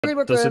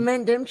With the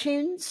Mandem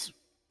chains?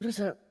 What is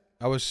that?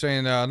 I was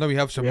saying, I know we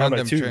have some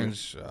Mandem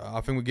chains.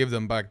 I think we give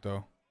them back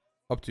though.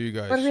 Up to you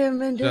guys. Why do we have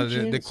Mandem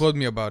chains? They called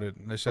me about it.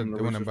 They said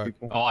they want them back.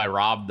 Oh, I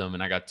robbed them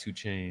and I got 2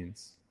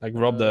 chains. Like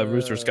robbed the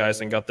Roosters guys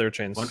and got their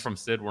chains. One from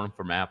Sid, one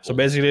from Apple. So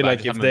basically,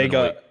 like if they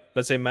got,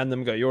 let's say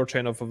Mandem got your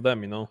chain off of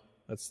them, you know,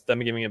 that's them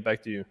giving it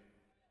back to you.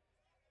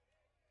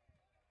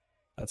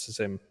 That's the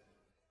same.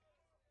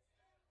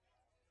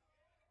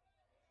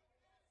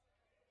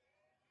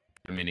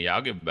 I mean, yeah,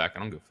 I'll give it back. I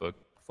don't give a fuck.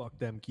 Fuck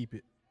them, keep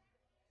it.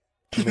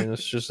 I mean,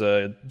 it's just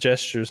a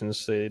gesture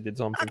since they did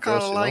something for us. I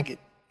kind of like it,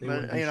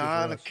 but you know,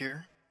 I don't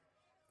care.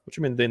 What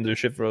you mean they didn't do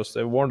shit for us?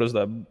 They warned us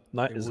that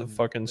Knight is a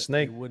fucking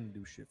snake. They wouldn't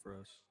do shit for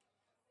us.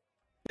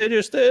 They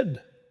just did.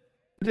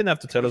 They didn't have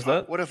to tell us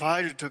that. What if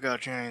Hydra took our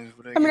chains?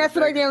 I mean, I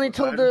feel like they only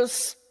told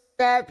us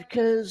that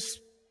because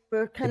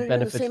we're kind of doing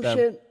the same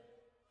shit.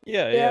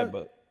 Yeah,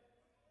 but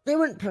they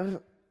wouldn't.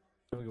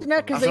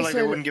 Not because I feel like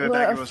they wouldn't give it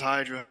back if it was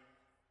Hydra.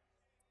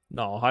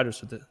 No,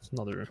 Hydra's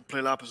another.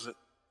 Complete opposite.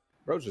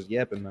 Bro's just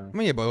yapping now. I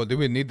mean, yeah, but do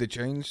we need the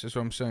change? That's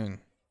what I'm saying.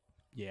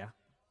 Yeah,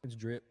 it's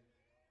drip.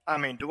 I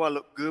mean, do I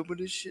look good with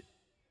this shit?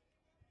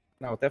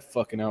 Not with that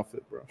fucking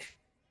outfit, bro.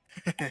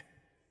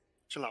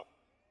 Chill out.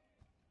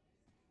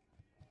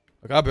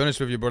 Like, I'll be honest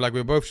with you, bro. Like,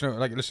 we're both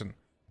like, listen,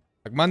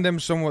 like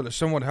Mandem's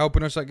somewhat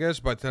helping us, I guess,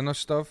 by telling us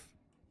stuff.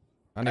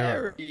 And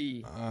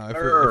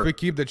if we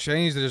keep the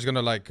change, they're just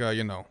gonna like,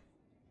 you know.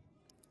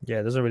 Yeah,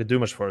 it doesn't really do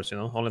much for us, you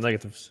know. Only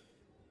negatives.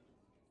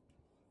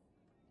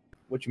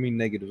 What you mean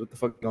negatives? What the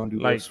fuck gonna do?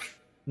 Like,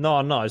 no,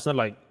 it's not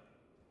like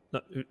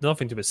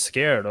nothing to be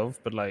scared of,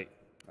 but like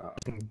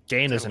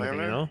gain us anything,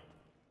 you know.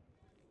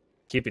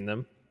 Keeping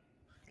them.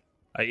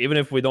 Like, even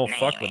if we don't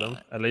fuck with them,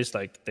 at least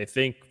like they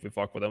think we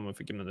fuck with them if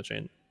we give them the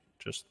chain.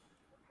 Just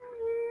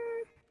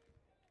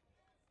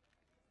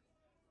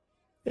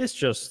it's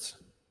just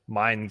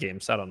mind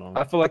games. I don't know.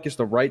 I feel like it's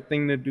the right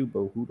thing to do,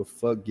 but who the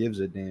fuck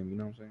gives a damn? You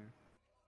know what I'm saying?